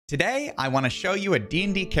Today, I want to show you a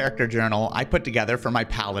D&D character journal I put together for my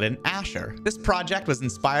paladin, Asher. This project was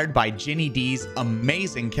inspired by Ginny D's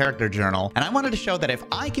amazing character journal, and I wanted to show that if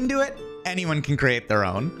I can do it, anyone can create their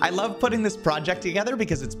own. I love putting this project together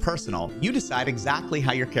because it's personal. You decide exactly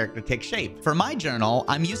how your character takes shape. For my journal,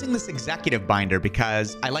 I'm using this executive binder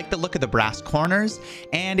because I like the look of the brass corners,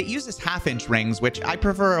 and it uses half-inch rings, which I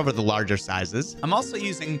prefer over the larger sizes. I'm also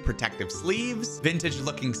using protective sleeves,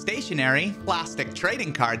 vintage-looking stationery, plastic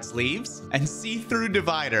trading card sleeves, and see-through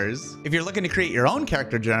dividers. If you're looking to create your own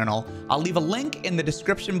character journal, I'll leave a link in the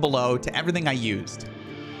description below to everything I used.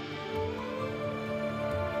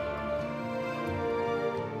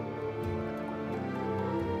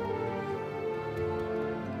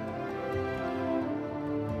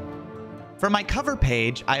 For my cover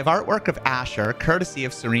page, I have artwork of Asher, courtesy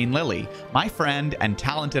of Serene Lily, my friend and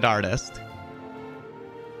talented artist.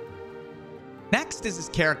 Next is his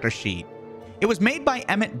character sheet. It was made by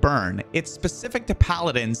Emmett Byrne. It's specific to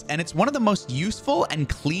paladins, and it's one of the most useful and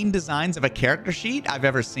clean designs of a character sheet I've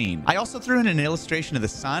ever seen. I also threw in an illustration of the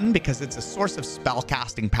sun because it's a source of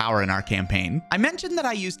spell-casting power in our campaign. I mentioned that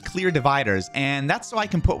I used clear dividers, and that's so I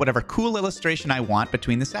can put whatever cool illustration I want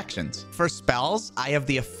between the sections. For spells, I have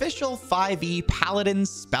the official 5e Paladin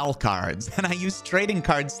spell cards, and I use trading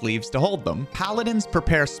card sleeves to hold them. Paladins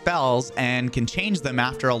prepare spells and can change them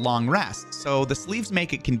after a long rest, so the sleeves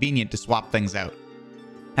make it convenient to swap things out.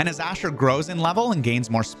 And as Asher grows in level and gains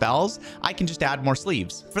more spells, I can just add more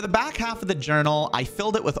sleeves. For the back half of the journal, I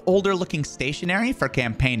filled it with older looking stationery for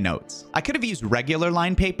campaign notes. I could have used regular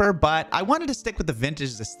line paper, but I wanted to stick with the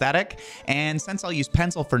vintage aesthetic, and since I'll use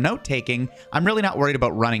pencil for note taking, I'm really not worried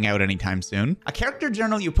about running out anytime soon. A character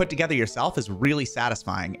journal you put together yourself is really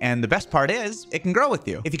satisfying, and the best part is, it can grow with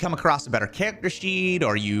you. If you come across a better character sheet,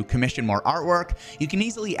 or you commission more artwork, you can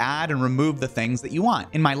easily add and remove the things that you want.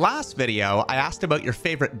 In my last video, I asked about your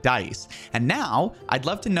favorite dice, and now I'd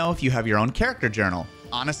love to know if you have your own character journal.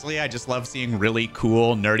 Honestly, I just love seeing really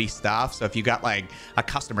cool, nerdy stuff, so if you got like a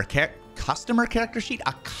custom character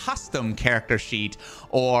sheet,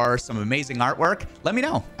 or some amazing artwork, let me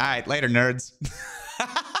know. All right, later, nerds.